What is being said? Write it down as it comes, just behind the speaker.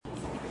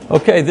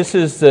Okay, this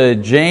is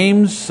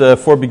James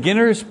for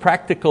Beginners,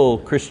 Practical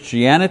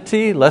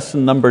Christianity,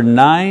 lesson number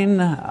 9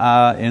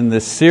 in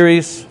this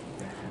series.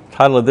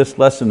 Title of this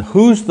lesson,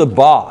 Who's the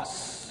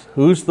Boss?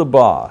 Who's the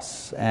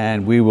Boss?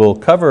 And we will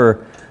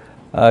cover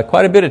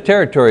quite a bit of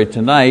territory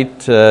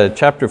tonight,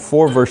 chapter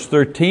 4, verse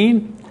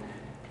 13,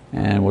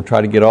 and we'll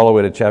try to get all the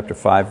way to chapter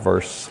 5,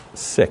 verse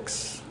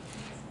 6.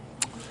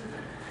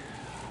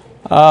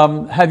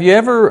 Have you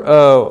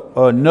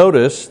ever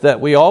noticed that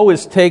we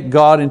always take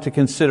God into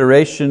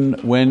consideration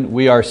when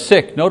we are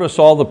sick? Notice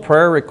all the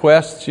prayer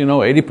requests,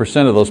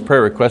 80% of those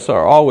prayer requests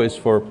are always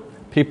for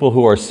people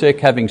who are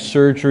sick, having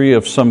surgery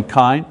of some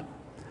kind.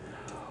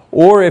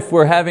 Or if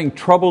we're having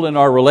trouble in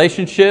our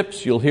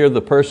relationships, you'll hear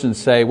the person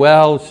say,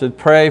 well, should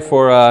pray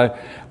for,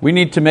 we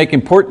need to make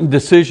important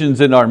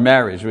decisions in our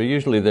marriage. Well,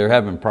 usually they're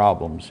having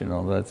problems,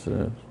 that's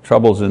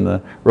troubles in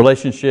the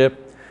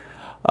relationship.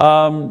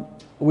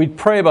 We'd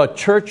pray about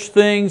church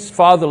things.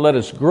 Father, let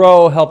us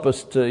grow, help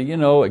us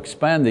to,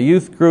 expand the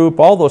youth group,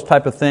 all those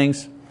type of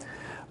things.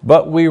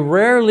 But we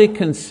rarely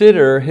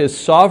consider His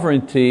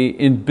sovereignty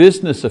in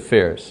business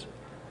affairs.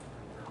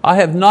 I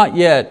have not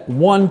yet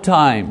one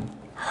time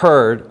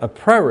heard a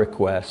prayer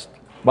request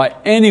by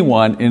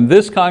anyone in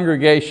this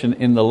congregation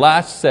in the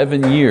last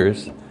 7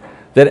 years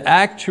that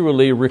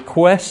actually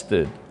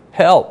requested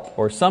help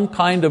or some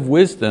kind of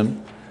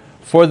wisdom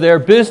for their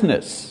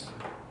business,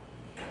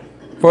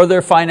 for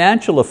their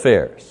financial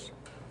affairs.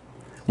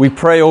 We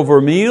pray over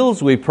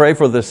meals, we pray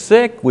for the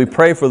sick, we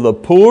pray for the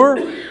poor,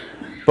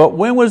 but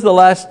when was the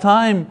last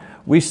time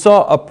we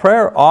saw a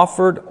prayer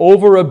offered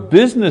over a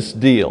business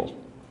deal?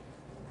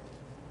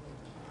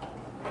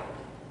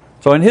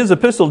 So in his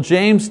epistle,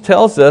 James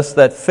tells us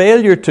that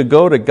failure to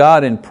go to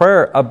God in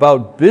prayer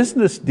about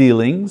business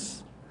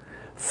dealings,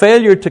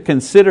 failure to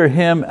consider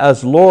Him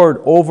as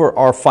Lord over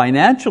our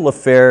financial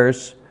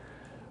affairs,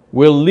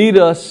 will lead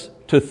us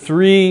to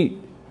 3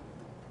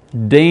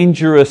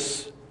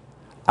 dangerous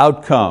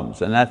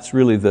outcomes, and that's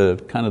really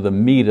the kind of the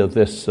meat of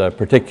this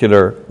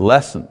particular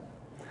lesson.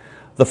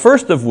 The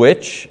first of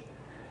which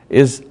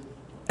is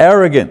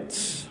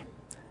arrogance.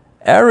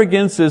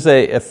 Arrogance is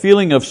a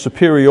feeling of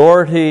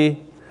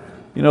superiority,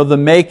 the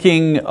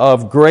making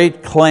of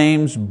great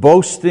claims,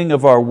 boasting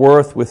of our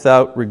worth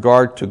without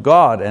regard to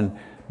God. And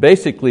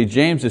basically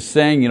James is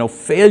saying,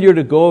 failure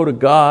to go to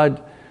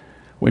God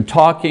when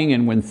talking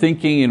and when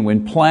thinking and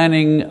when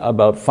planning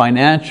about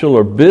financial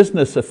or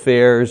business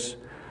affairs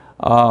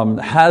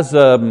has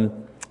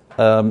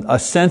a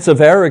sense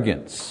of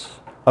arrogance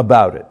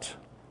about it.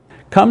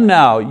 Come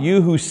now,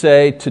 you who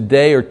say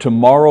today or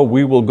tomorrow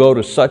we will go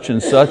to such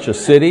and such a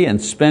city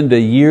and spend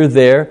a year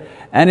there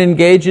and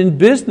engage in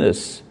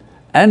business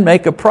and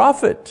make a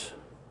profit.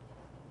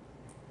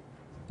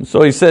 And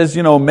so he says,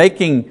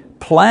 making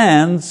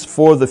plans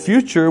for the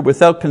future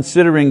without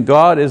considering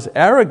God is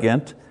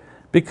arrogant,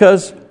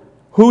 because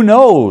who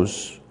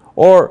knows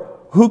or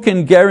who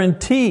can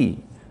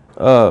guarantee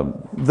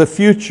the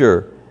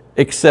future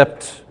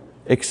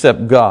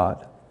except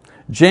God?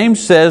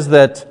 James says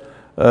that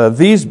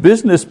these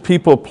business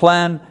people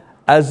plan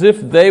as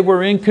if they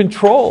were in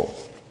control.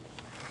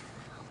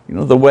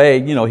 The way,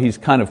 he's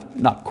kind of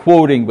not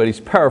quoting, but he's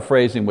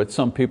paraphrasing what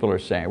some people are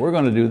saying. We're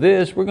going to do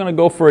this, we're going to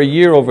go for a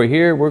year over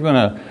here, we're going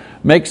to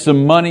make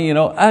some money,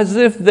 as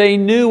if they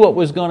knew what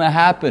was going to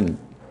happen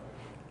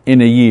in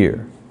a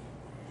year.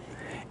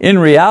 In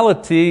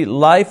reality,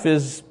 life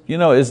is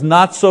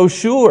not so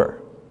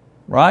sure,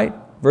 right?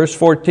 Verse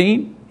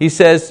 14, he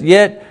says,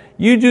 yet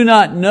you do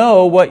not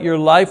know what your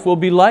life will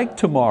be like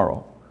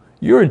tomorrow.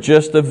 You're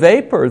just a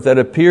vapor that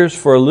appears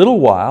for a little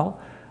while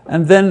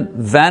and then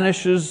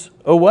vanishes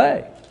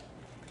away.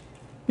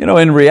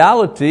 In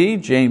reality,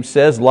 James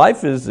says,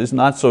 life is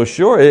not so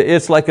sure.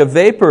 It's like a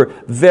vapor,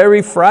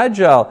 very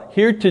fragile.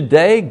 Here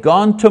today,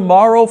 gone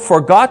tomorrow,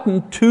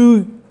 forgotten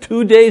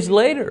two days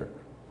later.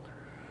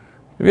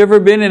 Have you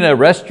ever been in a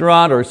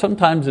restaurant or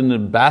sometimes in the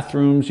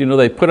bathrooms,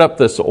 they put up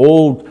this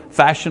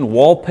old-fashioned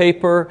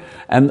wallpaper,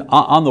 and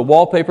on the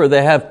wallpaper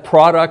they have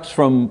products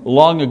from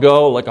long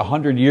ago, like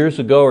 100 years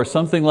ago or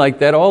something like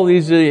that. All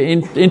these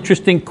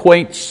interesting,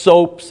 quaint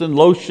soaps and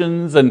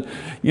lotions and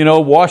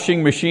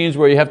washing machines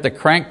where you have to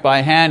crank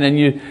by hand,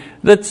 and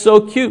that's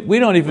so cute.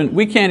 We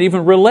can't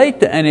even relate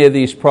to any of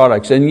these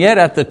products, and yet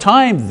at the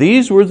time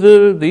these were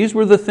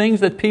the things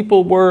that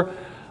people were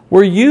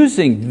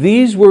using.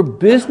 These were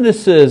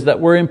businesses that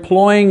were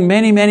employing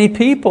many, many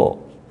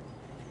people.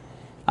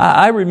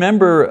 I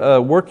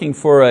remember working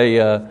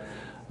for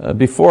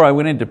before I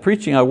went into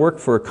preaching, I worked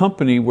for a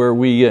company where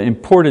we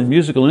imported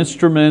musical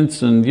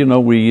instruments, and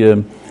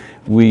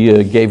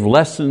we gave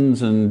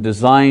lessons and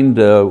designed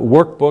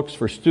workbooks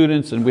for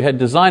students, and we had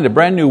designed a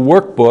brand new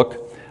workbook,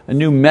 a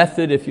new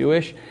method if you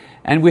wish,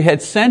 and we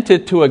had sent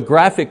it to a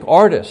graphic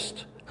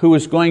artist who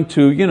was going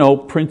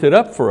to, print it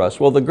up for us.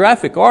 Well, the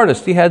graphic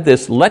artist, he had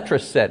this letter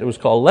set. It was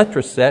called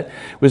letter set.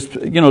 It was,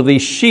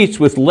 these sheets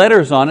with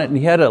letters on it, and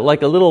he had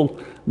like a little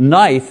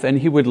knife, and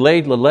he would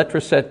lay the letter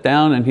set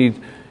down, and he'd,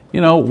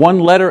 one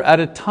letter at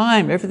a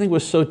time. Everything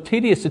was so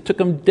tedious. It took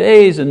him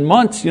days and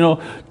months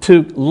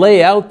to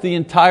lay out the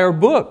entire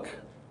book.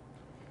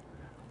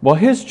 Well,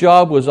 his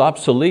job was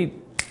obsolete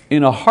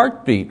in a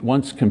heartbeat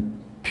once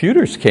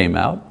computers came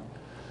out.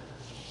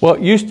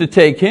 What used to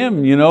take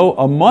him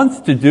a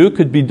month to do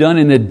could be done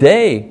in a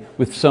day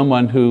with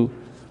someone who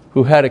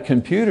had a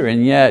computer,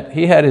 and yet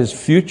he had his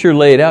future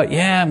laid out.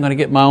 I'm going to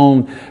get my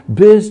own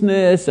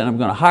business, and I'm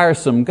going to hire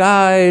some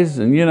guys,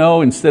 and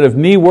instead of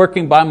me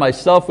working by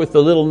myself with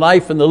the little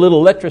knife and the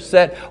little letter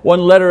set, one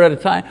letter at a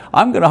time,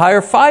 I'm going to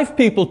hire 5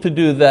 people to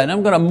do that, and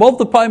I'm going to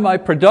multiply my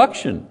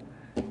production.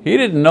 He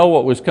didn't know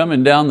what was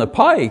coming down the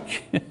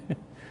pike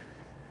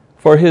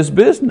for his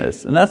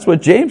business. And that's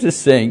what James is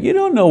saying. You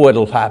don't know what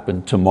will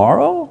happen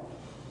tomorrow.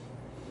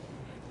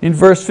 In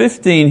verse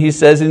 15 he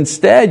says,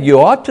 instead you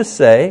ought to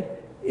say,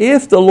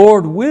 if the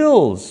Lord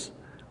wills,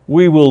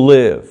 we will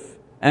live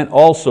and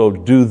also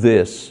do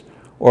this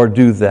or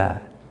do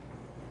that.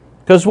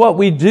 Because what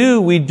we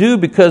do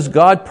because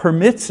God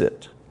permits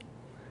it.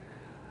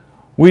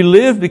 We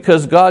live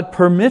because God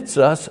permits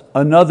us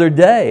another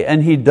day,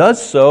 and He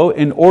does so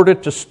in order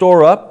to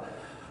store up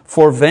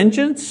for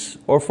vengeance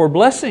or for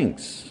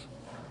blessings.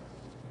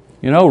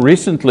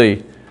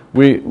 Recently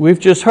we've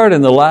just heard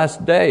in the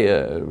last day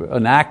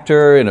an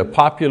actor in a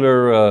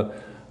popular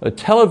a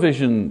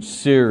television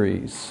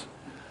series,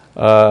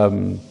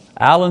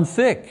 Alan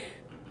Thicke,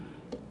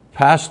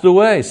 passed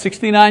away,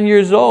 69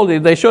 years old.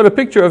 They showed a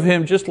picture of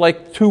him just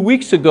like 2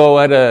 weeks ago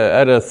at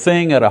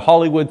a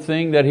Hollywood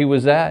thing that he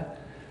was at.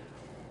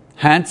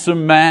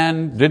 Handsome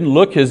man, didn't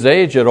look his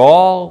age at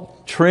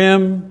all,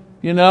 trim,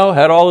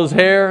 had all his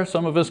hair.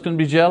 Some of us can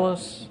be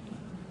jealous.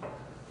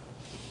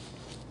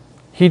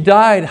 He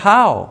died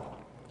how?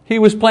 He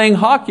was playing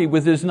hockey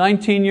with his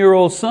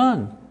 19-year-old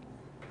son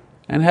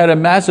and had a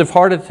massive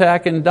heart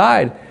attack and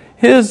died.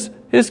 His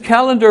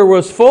calendar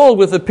was full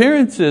with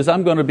appearances.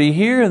 I'm going to be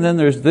here, and then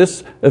there's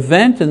this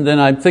event, and then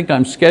I think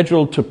I'm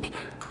scheduled to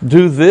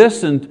do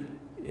this,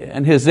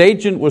 and his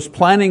agent was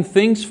planning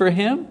things for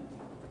him.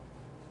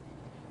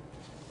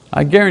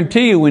 I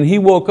guarantee you, when he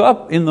woke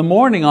up in the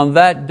morning on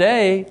that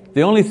day,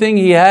 the only thing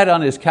he had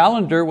on his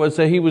calendar was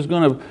that he was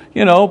going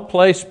to,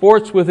 play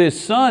sports with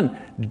his son.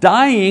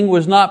 Dying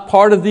was not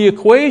part of the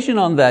equation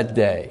on that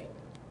day.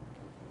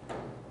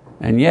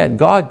 And yet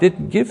God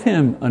didn't give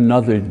him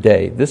another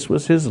day. This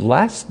was his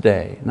last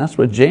day. And that's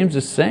what James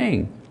is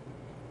saying.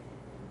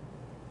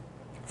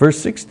 Verse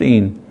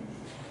 16,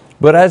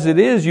 but as it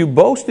is, you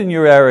boast in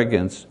your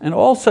arrogance, and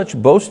all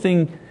such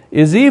boasting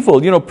is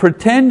evil.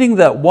 Pretending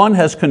that one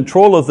has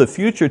control of the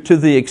future to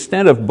the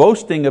extent of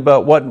boasting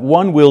about what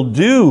one will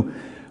do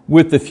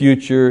with the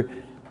future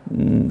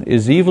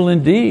is evil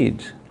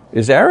indeed,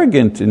 is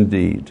arrogant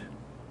indeed.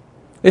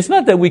 It's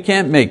not that we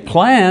can't make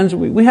plans.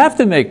 We have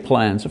to make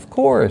plans, of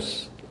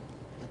course.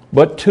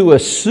 But to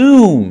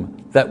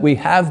assume that we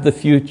have the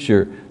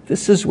future,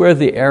 this is where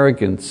the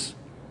arrogance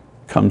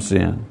comes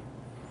in.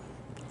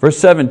 Verse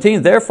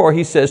 17, therefore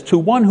he says, to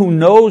one who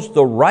knows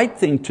the right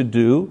thing to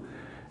do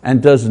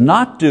and does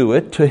not do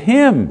it, to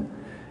him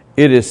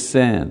it is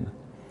sin.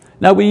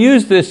 Now we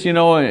use this,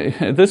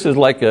 this is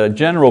like a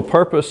general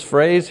purpose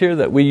phrase here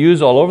that we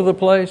use all over the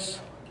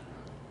place.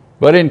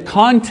 But in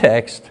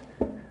context,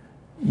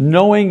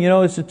 knowing,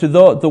 is to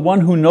the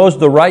one who knows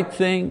the right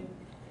thing.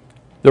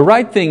 The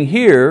right thing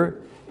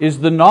here is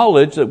the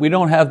knowledge that we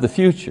don't have the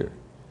future.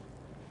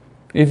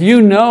 If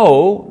you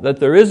know that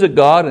there is a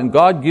God and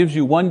God gives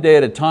you one day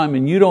at a time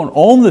and you don't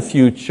own the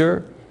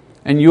future,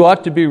 and you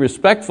ought to be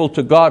respectful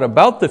to God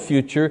about the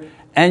future,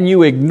 and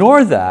you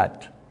ignore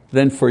that,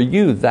 then for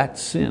you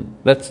that's sin.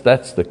 That's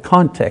the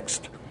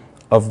context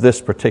of this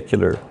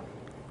particular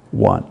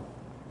one.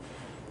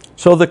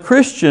 So the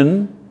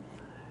Christian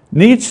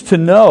needs to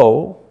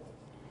know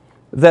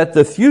that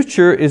the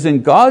future is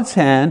in God's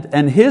hand,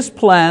 and His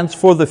plans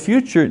for the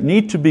future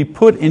need to be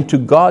put into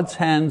God's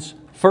hands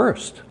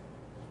first,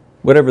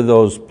 whatever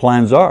those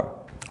plans are.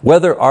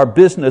 Whether our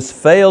business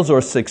fails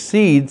or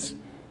succeeds,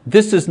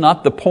 this is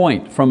not the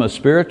point from a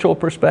spiritual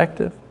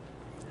perspective.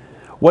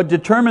 What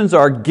determines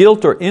our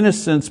guilt or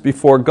innocence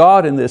before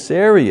God in this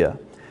area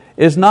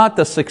is not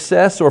the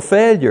success or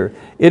failure.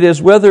 It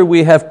is whether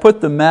we have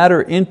put the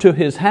matter into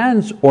His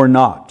hands or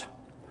not.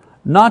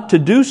 Not to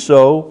do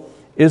so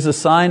is a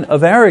sign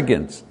of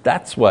arrogance.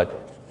 That's what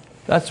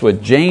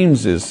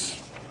James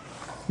is.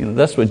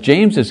 That's what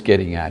James is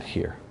getting at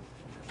here.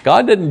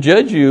 God didn't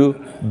judge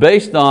you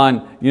based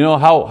on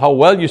how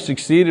well you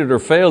succeeded or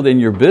failed in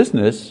your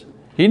business.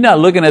 He's not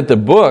looking at the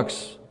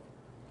books.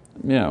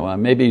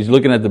 Maybe He's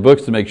looking at the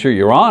books to make sure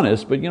you're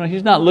honest, but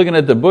He's not looking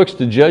at the books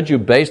to judge you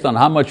based on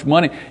how much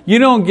money. You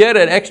don't get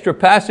an extra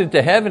pass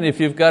into heaven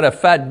if you've got a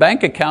fat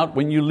bank account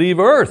when you leave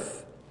earth.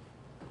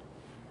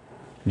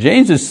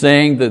 James is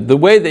saying that the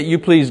way that you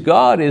please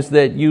God is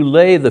that you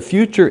lay the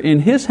future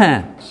in His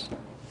hands.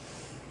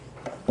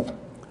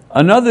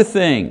 Another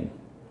thing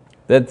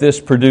that this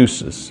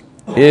produces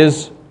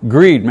is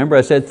greed. Remember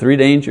I said 3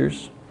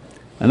 dangers?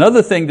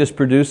 Another thing this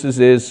produces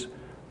is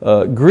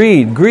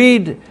greed.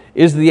 Greed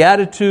is the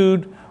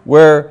attitude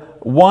where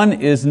one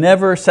is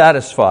never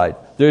satisfied.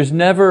 There's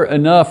never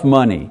enough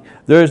money.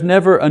 There's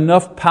never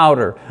enough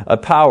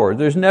power.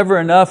 There's never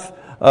enough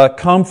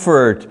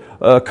comfort,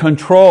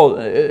 control.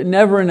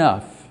 Never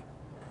enough.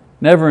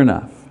 Never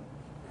enough.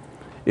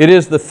 It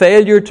is the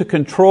failure to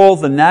control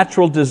the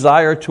natural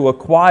desire to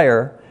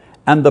acquire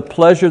and the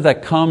pleasure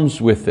that comes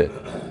with it.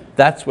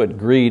 That's what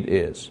greed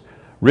is.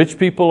 Rich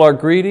people are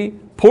greedy.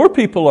 Poor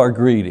people are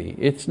greedy.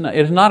 It's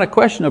not a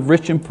question of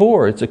rich and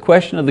poor. It's a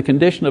question of the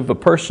condition of a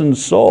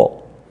person's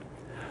soul.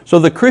 So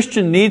the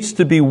Christian needs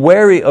to be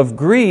wary of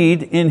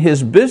greed in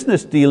his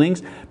business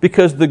dealings,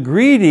 because the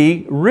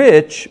greedy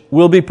rich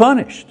will be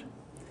punished.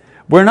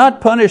 We're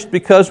not punished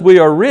because we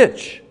are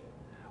rich.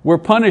 We're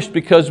punished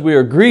because we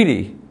are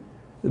greedy.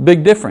 The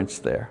big difference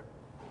there.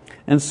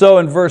 And so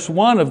in verse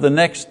 1 of the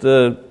next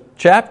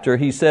chapter,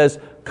 he says,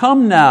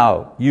 "Come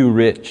now, you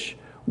rich,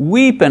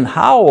 weep and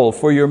howl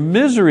for your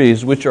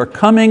miseries which are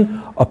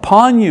coming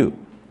upon you."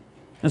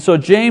 And so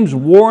James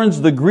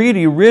warns the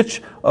greedy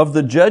rich of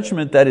the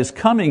judgment that is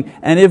coming,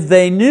 and if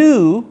they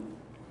knew,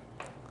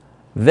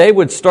 they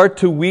would start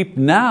to weep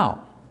now.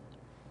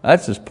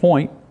 That's his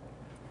point.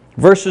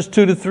 Verses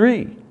 2 to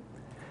 3.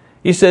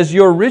 He says,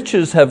 "Your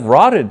riches have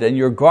rotted, and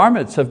your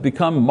garments have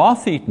become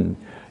moth-eaten.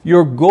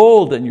 Your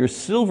gold and your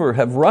silver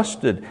have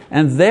rusted,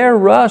 and their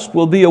rust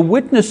will be a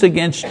witness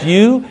against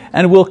you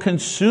and will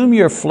consume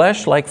your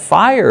flesh like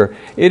fire.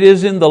 It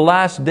is in the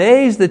last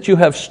days that you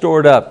have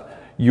stored up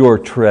your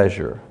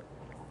treasure."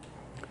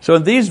 So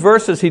in these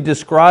verses he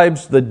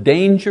describes the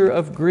danger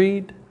of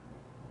greed.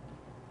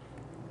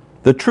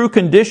 The true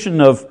condition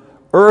of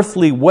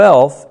earthly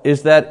wealth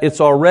is that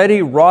it's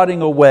already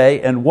rotting away,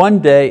 and one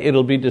day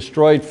it'll be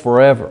destroyed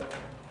forever.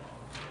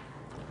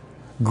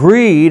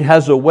 Greed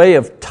has a way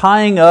of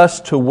tying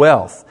us to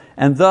wealth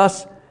and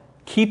thus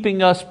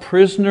keeping us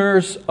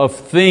prisoners of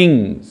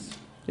things.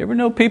 You ever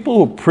know people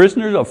who are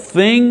prisoners of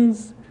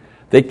things?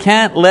 They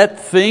can't let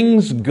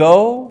things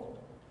go.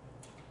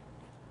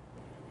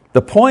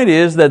 The point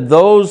is that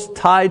those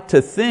tied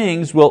to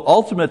things will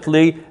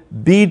ultimately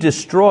be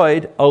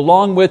destroyed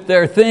along with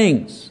their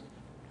things.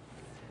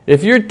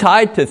 If you're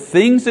tied to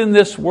things in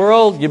this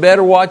world, you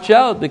better watch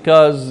out,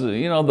 because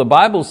the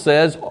Bible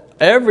says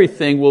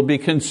everything will be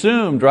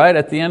consumed, right,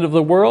 at the end of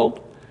the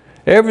world.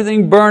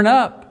 Everything burn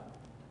up.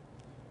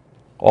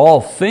 All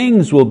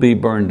things will be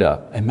burned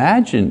up.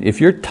 Imagine if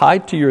you're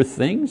tied to your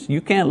things, you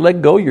can't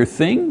let go of your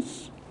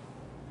things.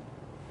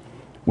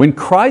 When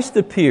Christ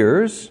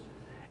appears,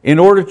 in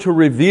order to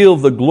reveal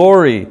the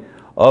glory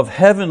of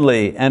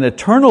heavenly and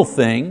eternal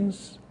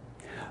things,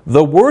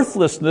 the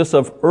worthlessness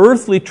of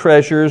earthly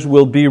treasures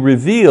will be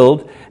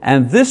revealed,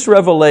 and this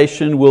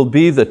revelation will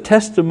be the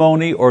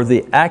testimony or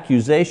the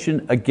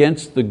accusation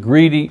against the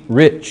greedy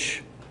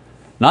rich.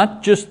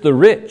 Not just the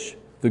rich,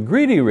 the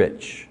greedy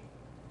rich.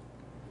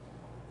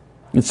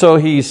 And so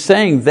he's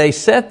saying they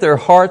set their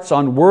hearts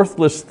on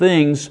worthless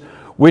things,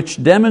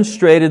 which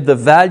demonstrated the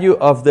value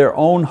of their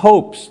own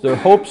hopes. Their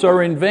hopes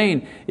are in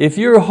vain. If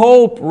your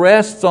hope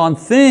rests on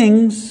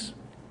things,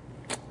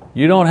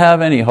 you don't have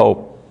any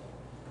hope.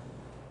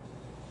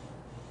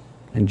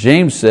 And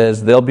James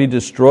says they'll be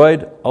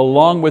destroyed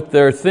along with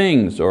their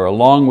things, or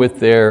along with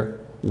their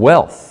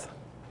wealth.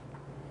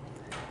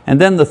 And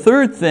then the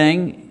third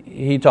thing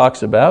he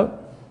talks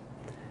about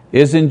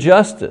is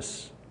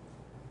injustice.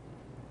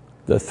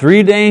 The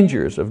three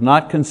dangers of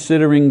not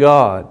considering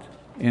God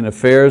in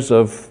affairs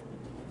of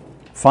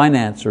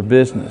finance or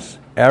business: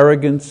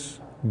 arrogance,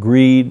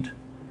 greed,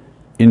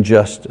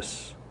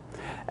 injustice.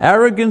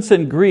 Arrogance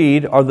and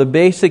greed are the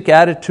basic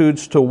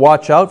attitudes to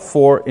watch out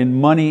for in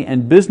money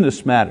and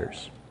business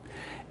matters.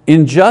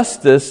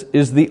 Injustice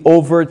is the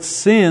overt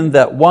sin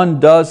that one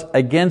does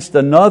against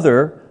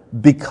another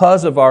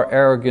because of our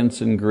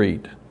arrogance and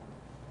greed.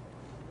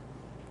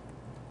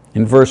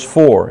 In verse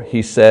 4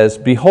 he says,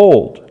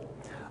 "Behold,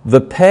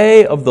 the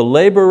pay of the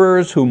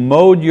laborers who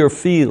mowed your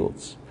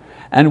fields,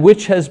 and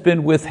which has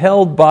been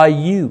withheld by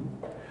you,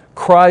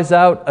 cries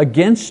out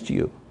against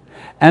you.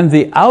 And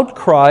the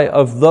outcry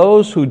of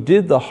those who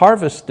did the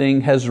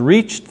harvesting has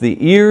reached the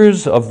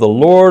ears of the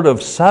Lord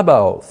of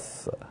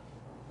Sabaoth."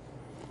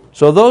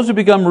 So those who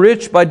become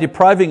rich by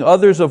depriving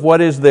others of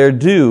what is their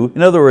due,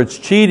 in other words,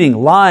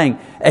 cheating, lying,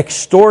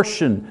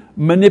 extortion,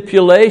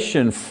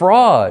 manipulation,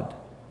 fraud,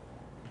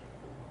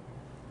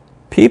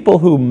 people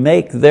who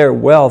make their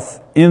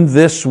wealth in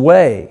this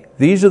way,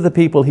 these are the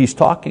people he's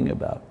talking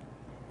about.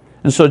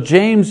 And so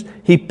James,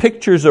 he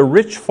pictures a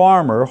rich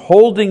farmer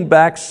holding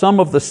back some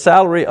of the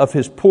salary of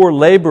his poor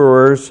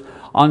laborers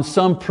on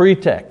some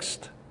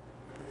pretext.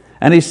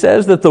 And he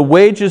says that the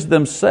wages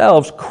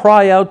themselves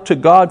cry out to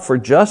God for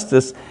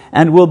justice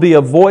and will be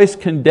a voice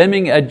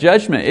condemning a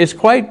judgment. It's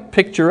quite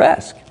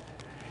picturesque.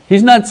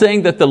 He's not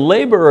saying that the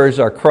laborers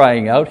are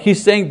crying out.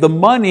 He's saying the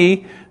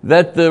money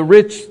that the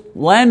rich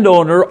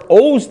landowner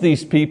owes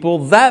these people,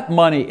 that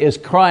money is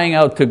crying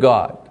out to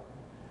God.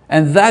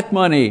 And that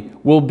money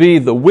will be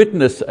the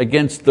witness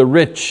against the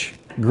rich,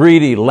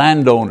 greedy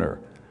landowner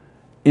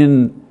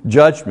in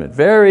judgment.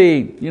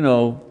 Very,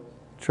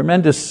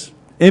 tremendous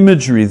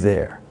imagery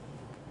there.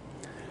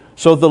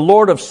 So the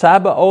Lord of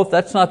Sabaoth,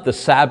 that's not the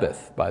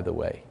Sabbath, by the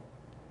way.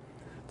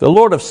 The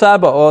Lord of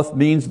Sabaoth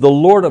means the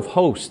Lord of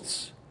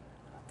hosts,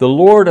 the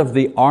Lord of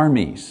the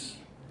armies.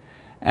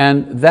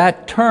 And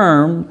that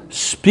term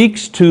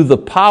speaks to the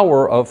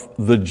power of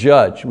the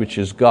judge, which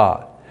is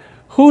God.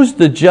 Who's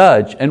the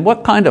judge and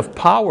what kind of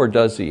power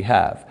does He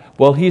have?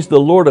 Well, He's the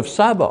Lord of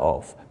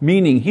Sabaoth,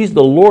 meaning He's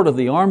the Lord of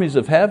the armies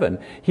of heaven.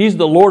 He's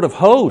the Lord of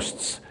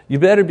hosts. You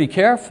better be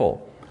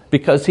careful,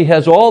 because He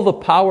has all the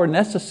power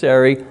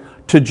necessary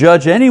to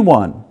judge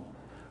anyone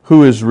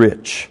who is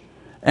rich,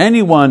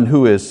 anyone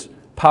who is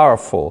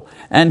powerful.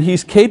 And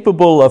He's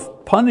capable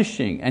of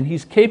punishing, and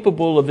He's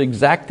capable of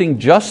exacting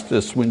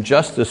justice when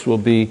justice will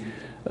be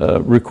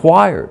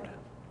required.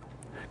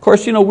 Of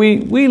course,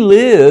 we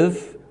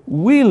live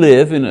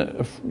in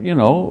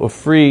a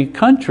free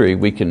country.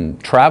 We can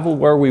travel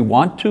where we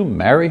want to,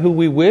 marry who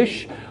we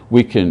wish.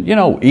 We can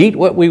eat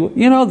what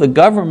the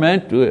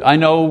government, I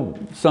know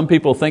some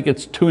people think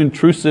it's too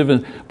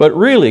intrusive, but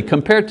really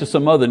compared to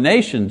some other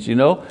nations,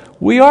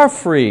 we are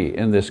free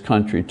in this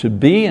country to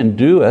be and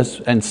do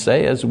and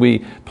say as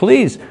we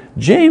please.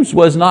 James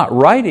was not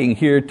writing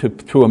here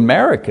to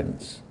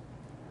Americans.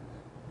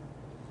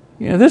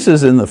 This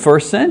is in the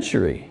first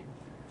century.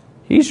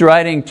 He's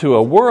writing to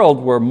a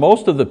world where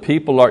most of the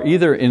people are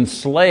either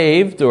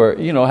enslaved or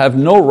have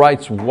no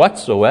rights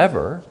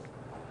whatsoever.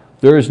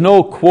 There is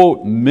no,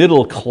 quote,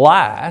 middle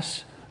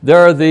class.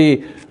 There are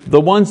the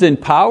ones in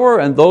power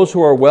and those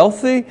who are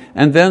wealthy,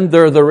 and then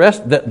there are the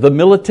rest, the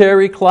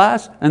military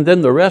class, and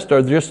then the rest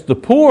are just the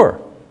poor.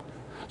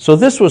 So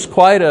this was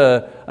quite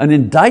an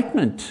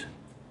indictment.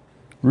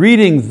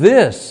 Reading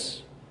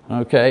this,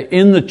 okay,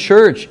 in the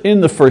church in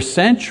the first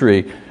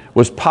century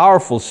was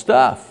powerful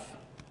stuff.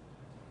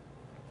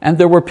 And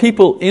there were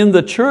people in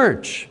the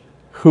church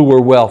who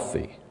were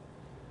wealthy.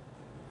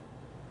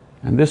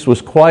 And this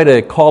was quite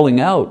a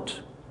calling out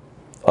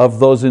of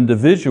those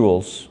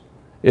individuals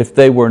if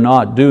they were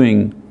not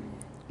doing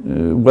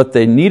what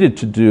they needed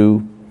to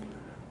do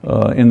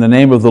in the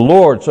name of the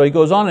Lord. So he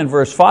goes on in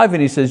verse 5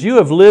 and he says, "You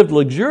have lived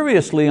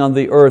luxuriously on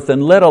the earth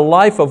and led a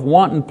life of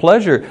wanton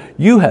pleasure.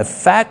 You have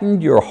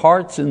fattened your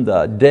hearts in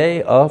the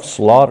day of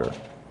slaughter."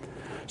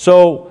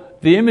 So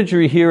the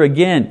imagery here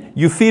again,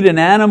 you feed an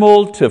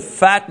animal to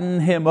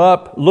fatten him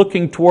up,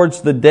 looking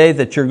towards the day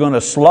that you're going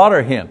to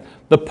slaughter him.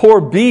 The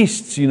poor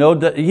beasts, he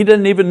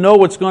doesn't even know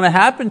what's going to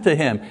happen to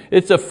him.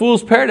 It's a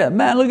fool's paradise.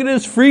 Man, look at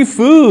this free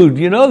food.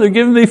 They're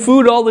giving me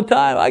food all the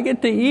time. I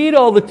get to eat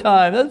all the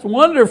time. That's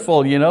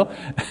wonderful.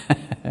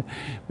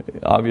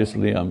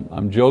 Obviously,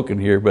 I'm joking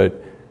here,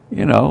 but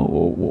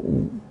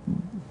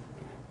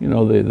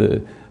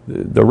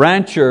the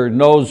rancher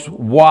knows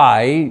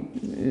why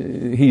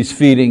he's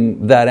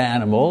feeding that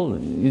animal.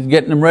 He's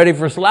getting them ready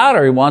for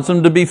slaughter. He wants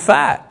them to be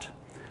fat.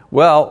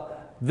 Well,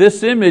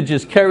 this image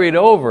is carried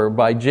over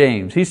by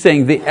James. He's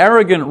saying the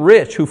arrogant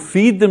rich who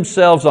feed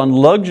themselves on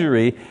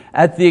luxury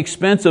at the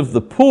expense of the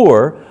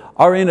poor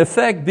are in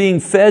effect being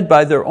fed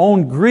by their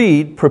own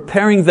greed,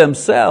 preparing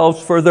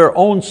themselves for their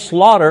own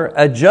slaughter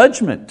at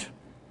judgment.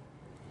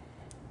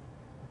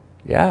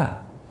 Yeah.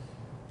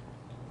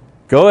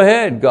 Go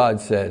ahead,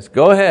 God says.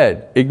 Go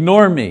ahead.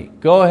 Ignore me.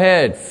 Go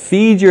ahead.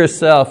 Feed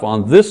yourself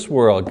on this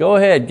world. Go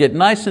ahead. Get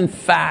nice and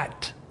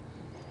fat.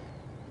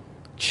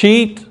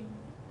 Cheat.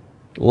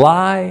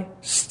 Lie,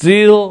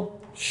 steal,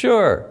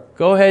 sure,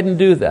 go ahead and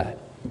do that.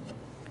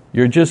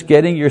 You're just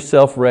getting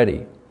yourself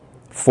ready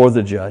for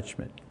the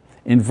judgment.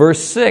 In verse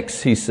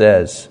 6 he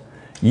says,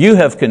 "You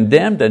have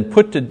condemned and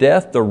put to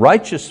death the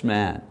righteous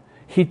man.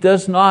 He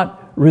does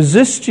not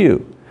resist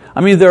you."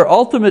 Their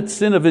ultimate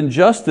sin of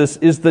injustice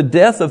is the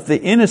death of the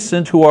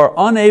innocent who are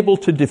unable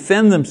to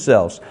defend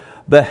themselves.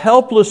 The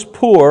helpless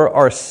poor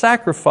are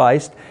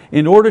sacrificed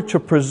in order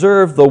to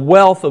preserve the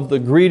wealth of the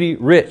greedy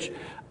rich.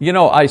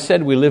 I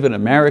said we live in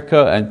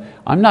America, and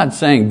I'm not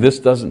saying this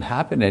doesn't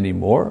happen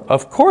anymore.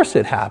 Of course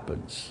it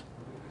happens.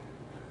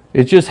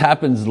 It just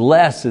happens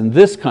less in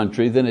this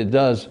country than it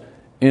does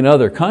in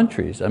other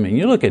countries.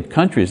 You look at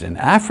countries in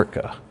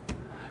Africa.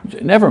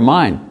 Never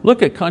mind,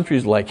 look at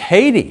countries like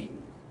Haiti.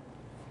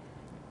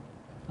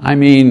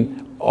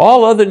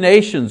 All other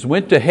nations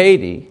went to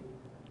Haiti,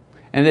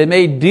 and they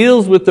made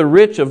deals with the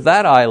rich of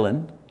that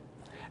island,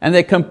 and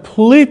they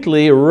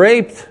completely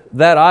raped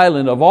that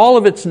island of all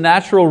of its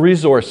natural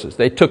resources.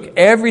 They took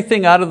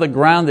everything out of the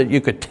ground that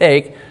you could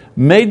take,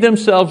 made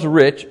themselves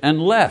rich,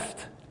 and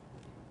left.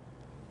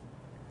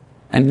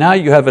 And now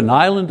you have an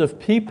island of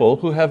people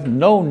who have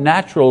no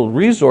natural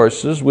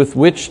resources with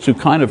which to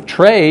kind of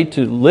trade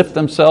to lift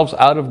themselves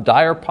out of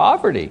dire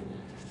poverty.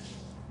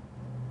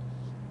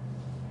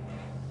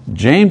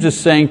 James is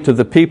saying to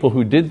the people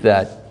who did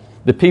that,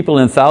 the people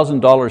in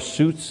 $1,000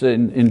 suits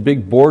in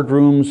big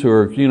boardrooms who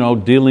are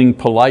dealing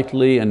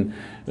politely and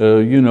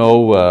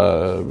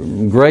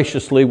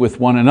graciously with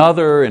one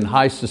another in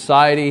high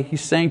society,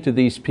 he's saying to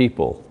these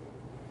people,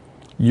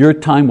 your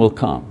time will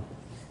come.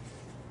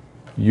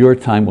 Your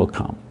time will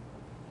come.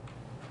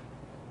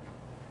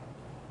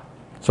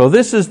 So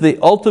this is the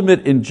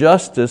ultimate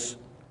injustice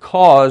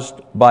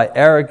caused by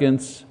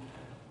arrogance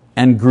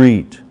and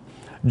greed.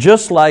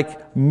 Just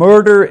like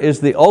murder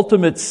is the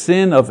ultimate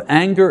sin of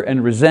anger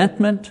and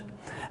resentment,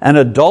 and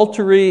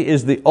adultery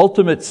is the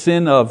ultimate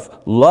sin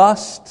of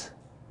lust,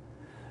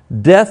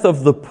 death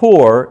of the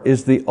poor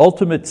is the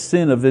ultimate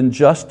sin of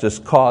injustice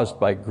caused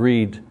by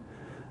greed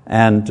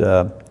and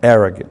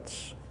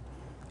arrogance.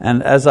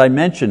 And as I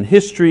mentioned,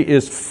 history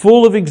is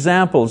full of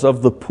examples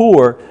of the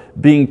poor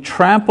being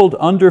trampled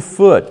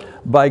underfoot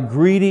by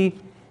greedy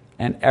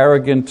and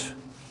arrogant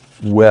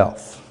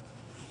wealth.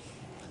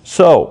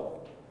 So,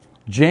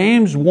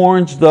 James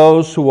warns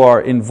those who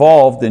are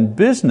involved in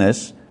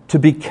business to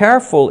be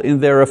careful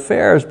in their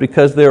affairs,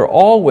 because they're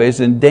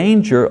always in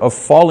danger of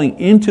falling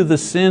into the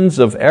sins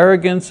of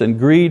arrogance and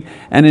greed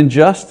and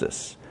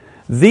injustice.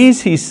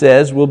 These, he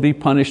says, will be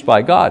punished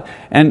by God.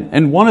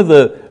 And one of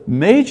the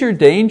major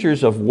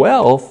dangers of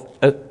wealth,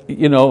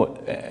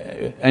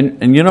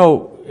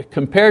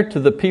 compared to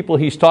the people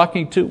he's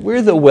talking to,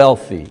 we're the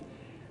wealthy.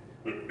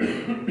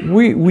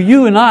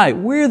 You and I,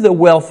 we're the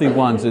wealthy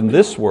ones in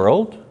this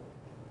world.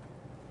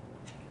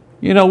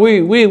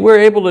 We're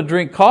able to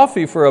drink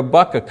coffee for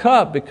 $1 a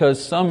cup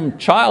because some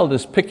child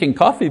is picking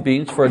coffee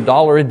beans for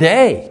 $1 a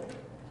day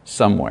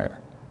somewhere.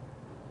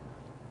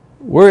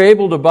 We're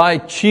able to buy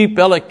cheap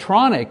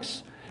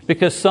electronics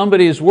because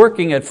somebody is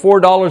working at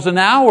 $4 an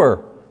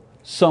hour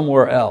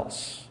somewhere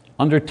else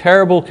under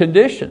terrible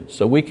conditions.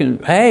 So we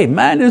can, hey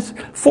man, it's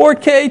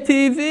 4K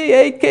TV,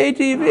 8K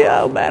TV.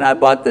 Oh man, I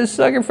bought this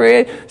sucker for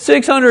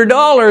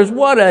 $600.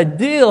 What a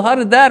deal. How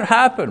did that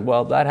happen?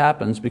 Well, that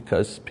happens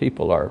because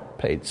people are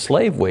paid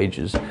slave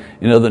wages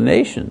in other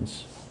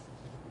nations.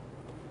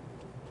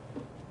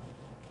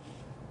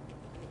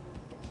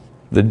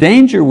 The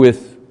danger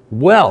with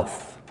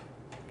wealth,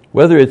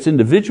 whether it's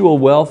individual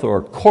wealth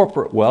or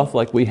corporate wealth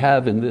like we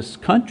have in this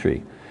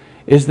country,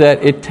 is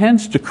that it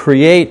tends to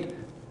create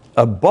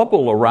a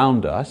bubble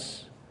around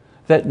us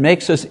that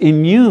makes us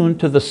immune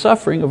to the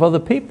suffering of other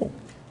people.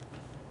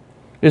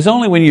 It's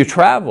only when you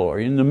travel or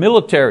in the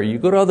military, you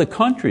go to other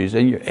countries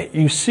and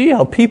you see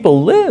how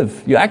people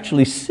live. You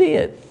actually see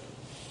it.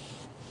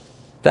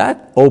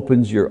 That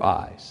opens your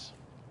eyes.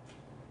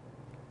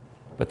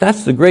 But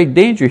that's the great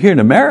danger here in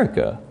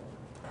America.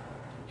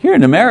 Here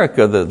in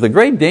America, the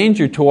great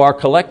danger to our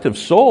collective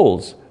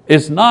souls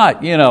is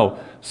not,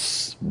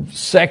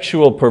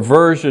 sexual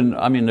perversion.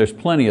 I mean, there's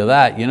plenty of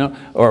that,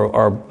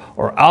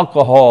 or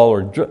alcohol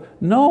or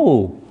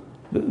no.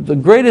 The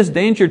greatest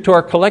danger to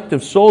our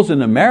collective souls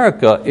in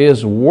America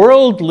is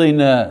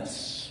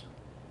worldliness,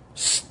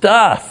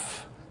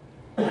 stuff.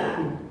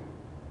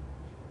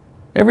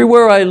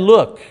 Everywhere I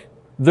look,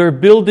 they're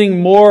building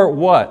more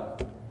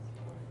what?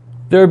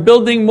 They're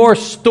building more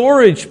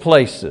storage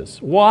places.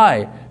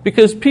 Why?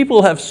 Because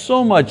people have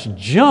so much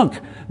junk.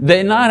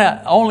 They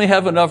not only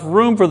have enough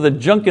room for the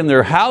junk in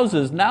their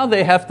houses, now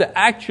they have to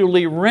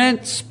actually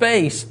rent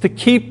space to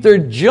keep their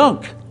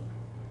junk.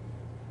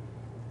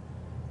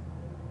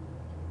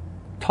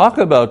 Talk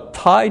about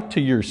tied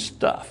to your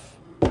stuff.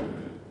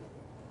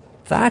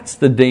 That's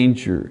the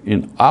danger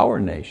in our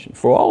nation,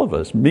 for all of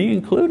us, me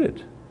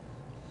included.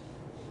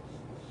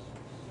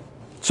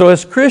 So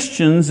as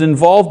Christians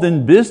involved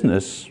in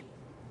business,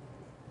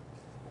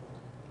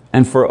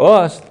 and for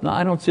us,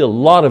 I don't see a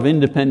lot of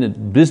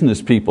independent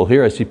business people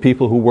here. I see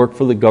people who work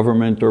for the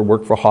government or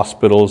work for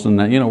hospitals, and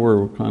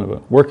we're kind of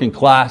a working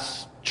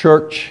class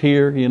church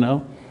here.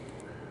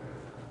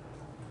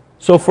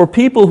 So for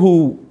people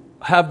who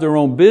have their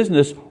own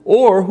business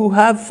or who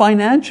have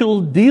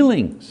financial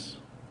dealings,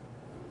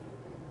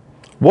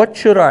 what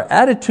should our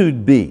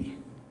attitude be?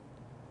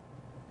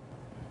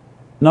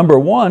 Number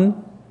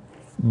one,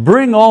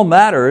 bring all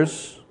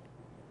matters,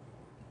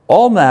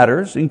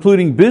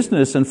 including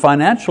business and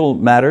financial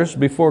matters,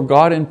 before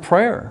God in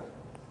prayer.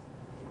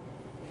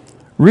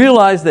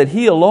 Realize that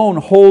He alone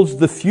holds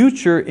the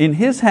future in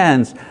His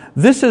hands.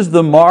 This is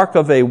the mark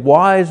of a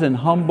wise and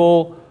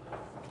humble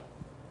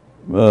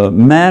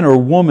man or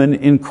woman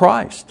in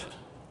Christ.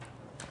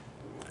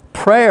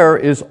 Prayer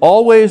is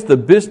always the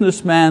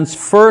businessman's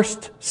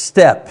first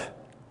step.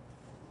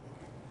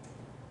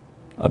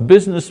 A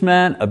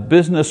businessman, a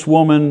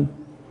businesswoman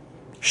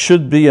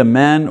should be a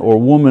man or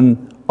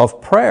woman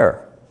of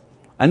prayer.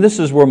 And this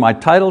is where my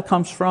title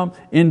comes from.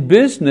 In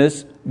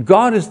business,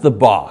 God is the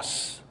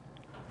boss.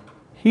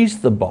 He's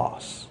the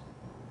boss.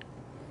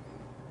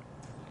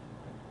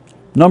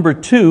 Number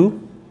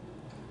two,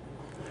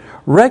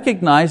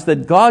 recognize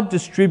that God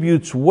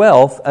distributes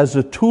wealth as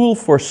a tool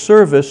for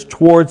service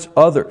towards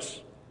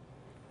others,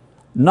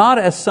 not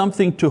as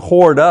something to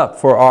hoard up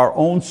for our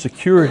own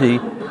security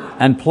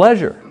and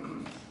pleasure.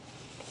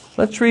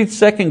 Let's read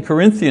 2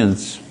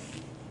 Corinthians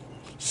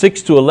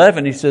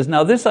 6-11, he says,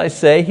 "Now this I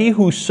say, he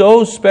who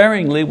sows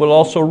sparingly will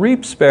also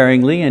reap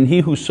sparingly, and he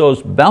who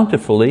sows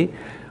bountifully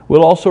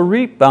will also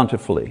reap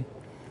bountifully.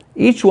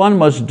 Each one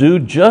must do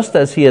just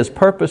as he has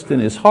purposed in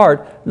his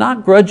heart,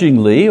 not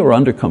grudgingly or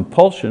under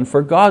compulsion,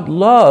 for God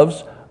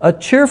loves a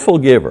cheerful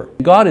giver.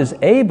 God is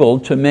able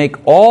to make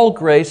all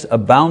grace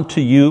abound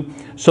to you,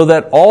 so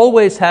that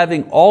always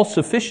having all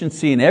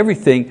sufficiency in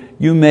everything,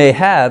 you may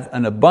have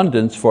an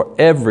abundance for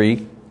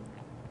every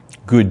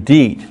good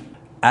deed.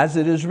 As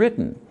it is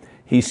written,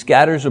 He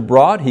scatters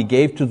abroad, He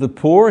gave to the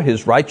poor,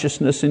 His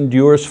righteousness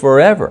endures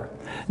forever.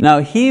 Now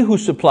He who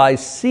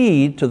supplies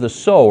seed to the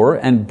sower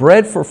and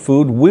bread for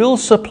food will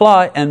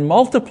supply and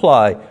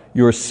multiply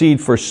your seed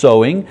for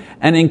sowing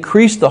and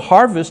increase the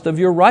harvest of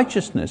your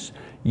righteousness.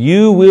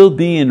 You will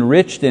be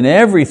enriched in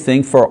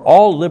everything for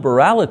all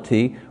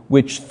liberality,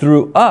 which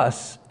through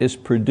us is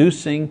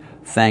producing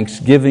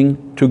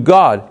thanksgiving to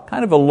God.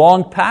 Kind of a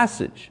long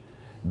passage.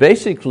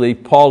 Basically,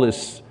 Paul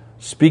is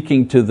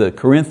speaking to the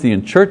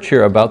Corinthian church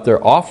here about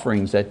their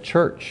offerings at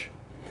church.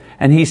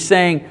 And he's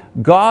saying,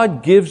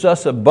 God gives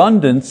us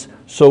abundance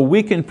so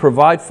we can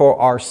provide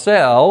for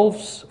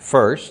ourselves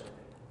first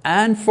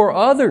and for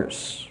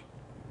others.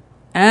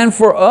 And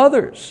for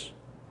others.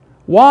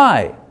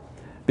 Why?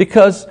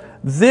 Because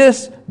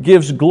this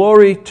gives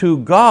glory to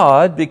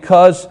God,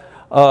 because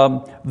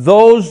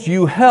those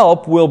you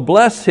help will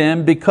bless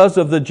Him because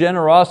of the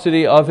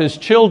generosity of His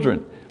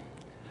children.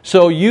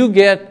 So you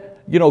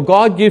get,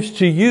 God gives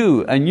to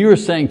you and you're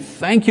saying,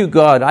 thank you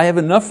God, I have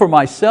enough for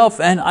myself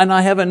and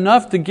I have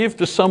enough to give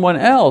to someone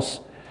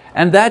else.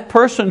 And that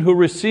person who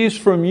receives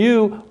from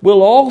you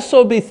will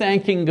also be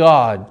thanking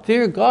God.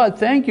 Dear God,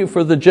 thank you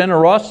for the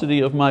generosity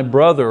of my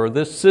brother or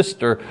this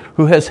sister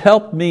who has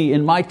helped me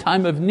in my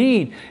time of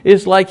need.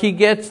 It's like he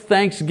gets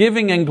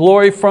thanksgiving and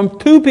glory from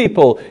two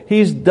people.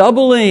 He's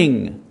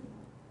doubling.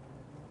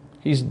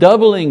 He's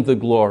doubling the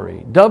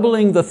glory,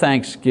 doubling the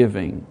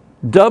thanksgiving,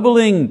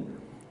 doubling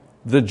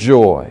the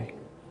joy.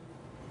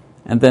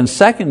 And then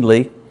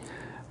secondly,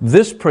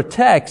 this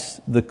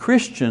protects the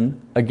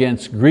Christian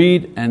against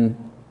greed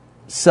and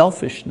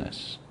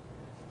selfishness.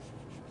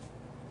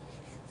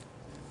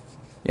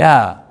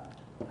 Yeah.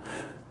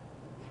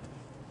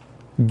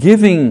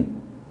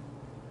 Giving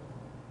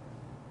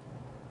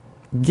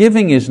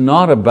is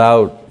not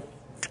about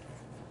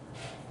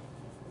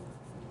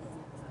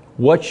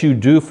what you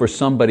do for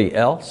somebody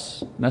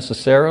else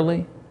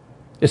necessarily.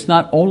 It's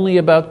not only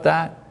about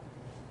that.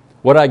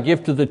 What I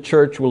give to the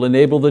church will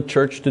enable the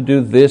church to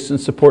do this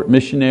and support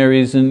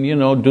missionaries and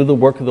do the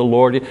work of the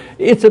Lord.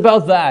 It's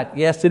about that.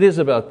 Yes, it is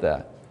about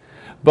that.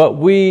 But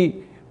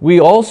we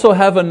also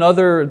have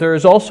there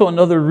is also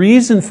another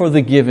reason for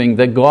the giving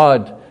that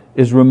God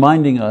is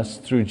reminding us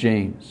through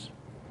James.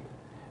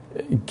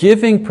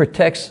 Giving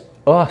protects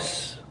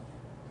us.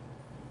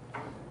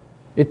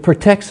 It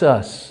protects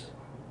us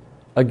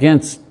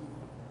against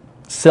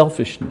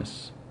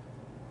selfishness,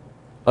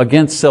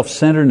 against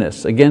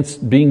self-centeredness,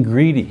 against being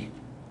greedy.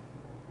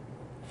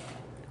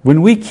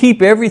 When we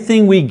keep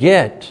everything we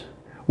get,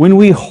 when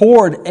we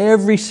hoard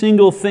every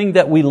single thing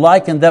that we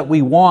like and that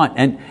we want,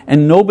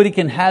 and nobody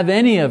can have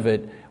any of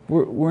it,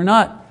 we're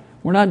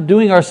not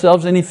doing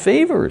ourselves any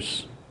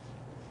favors.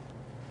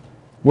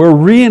 We're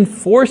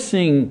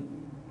reinforcing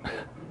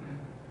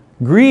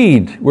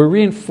greed. We're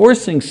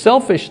reinforcing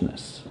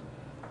selfishness.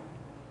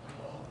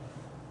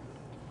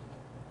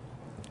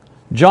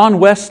 John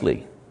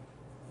Wesley,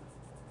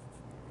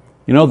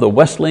 the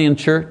Wesleyan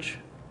Church.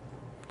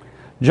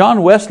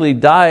 John Wesley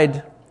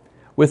died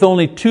with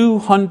only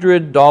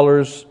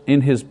 $200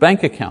 in his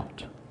bank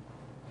account.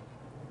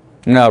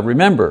 Now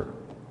remember,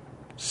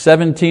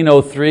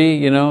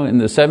 1703, in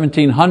the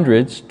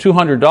 1700s,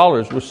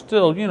 $200 was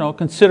still, a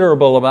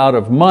considerable amount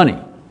of money,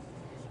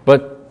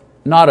 but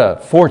not a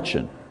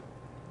fortune.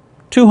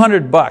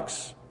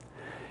 $200.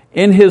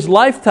 In his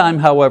lifetime,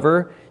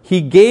 however,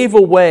 he gave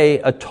away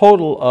a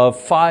total of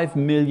 $5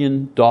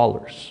 million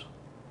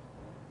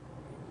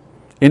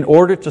in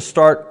order to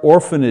start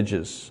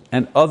orphanages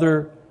and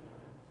other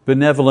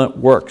benevolent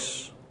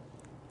works.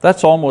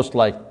 That's almost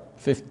like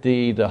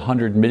 $50 to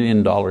 $100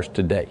 million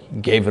today. He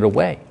gave it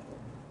away.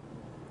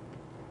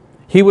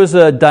 He was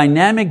a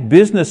dynamic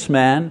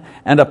businessman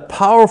and a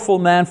powerful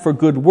man for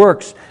good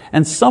works.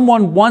 And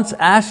someone once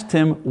asked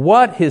him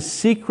what his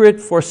secret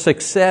for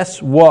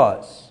success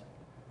was.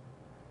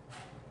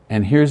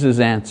 And here's his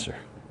answer.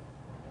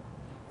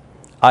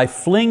 I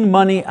fling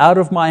money out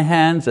of my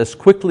hands as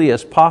quickly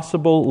as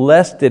possible,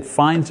 lest it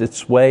finds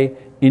its way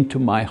into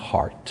my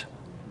heart.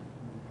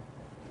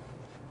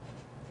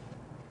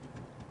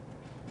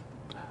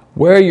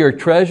 Where your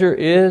treasure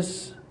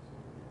is,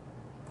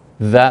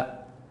 that's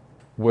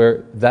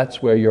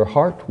where your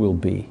heart will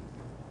be.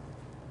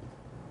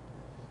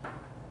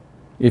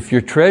 If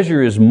your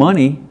treasure is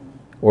money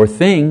or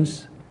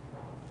things,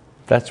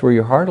 that's where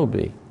your heart will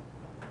be.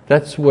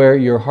 That's where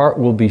your heart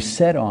will be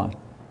set on.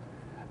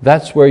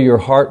 That's where your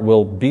heart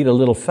will beat a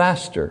little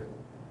faster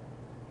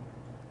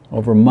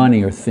over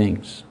money or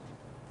things.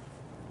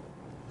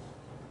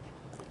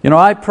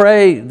 I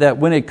pray that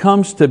when it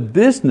comes to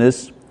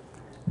business,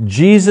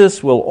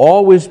 Jesus will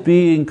always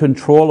be in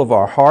control of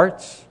our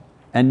hearts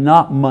and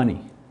not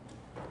money.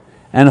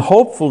 And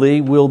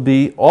hopefully we'll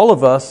be, all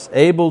of us,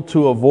 able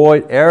to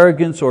avoid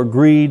arrogance or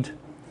greed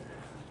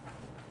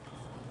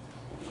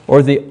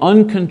or the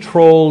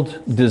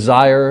uncontrolled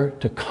desire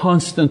to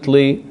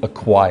constantly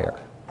acquire.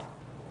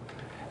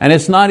 And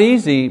it's not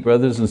easy,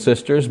 brothers and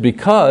sisters,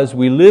 because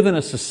we live in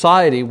a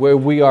society where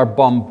we are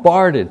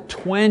bombarded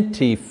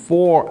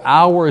 24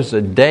 hours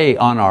a day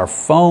on our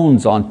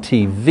phones, on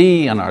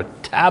TV, on our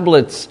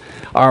tablets,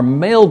 our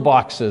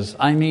mailboxes.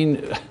 I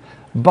mean,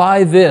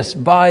 buy this,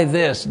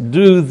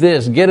 do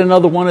this, get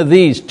another one of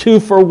these, 2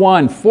 for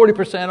 1,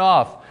 40%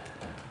 off.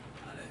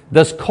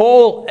 Does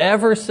Kohl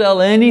ever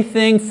sell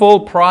anything full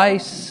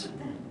price?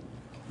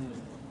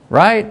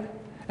 Right?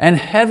 And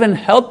heaven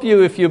help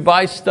you if you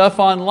buy stuff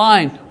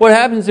online. What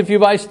happens if you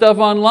buy stuff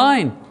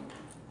online?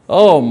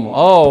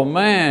 Oh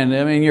man,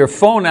 I mean your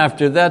phone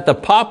after that, the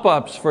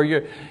pop-ups for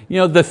your,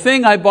 the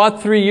thing I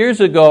bought 3 years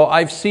ago,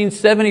 I've seen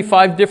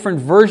 75 different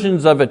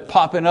versions of it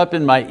popping up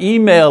in my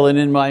email and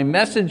in my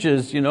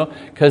messages,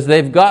 because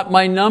they've got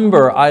my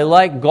number. I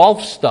like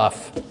golf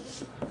stuff.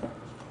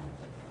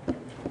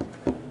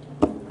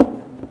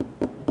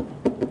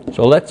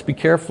 So let's be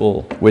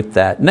careful with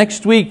that.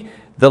 Next week,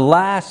 the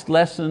last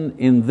lesson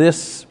in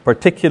this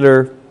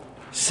particular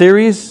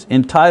series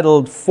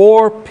entitled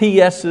 4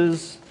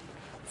 PS's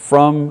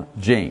from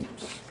James.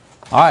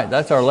 All right,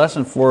 that's our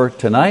lesson for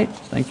tonight.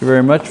 Thank you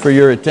very much for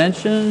your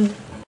attention.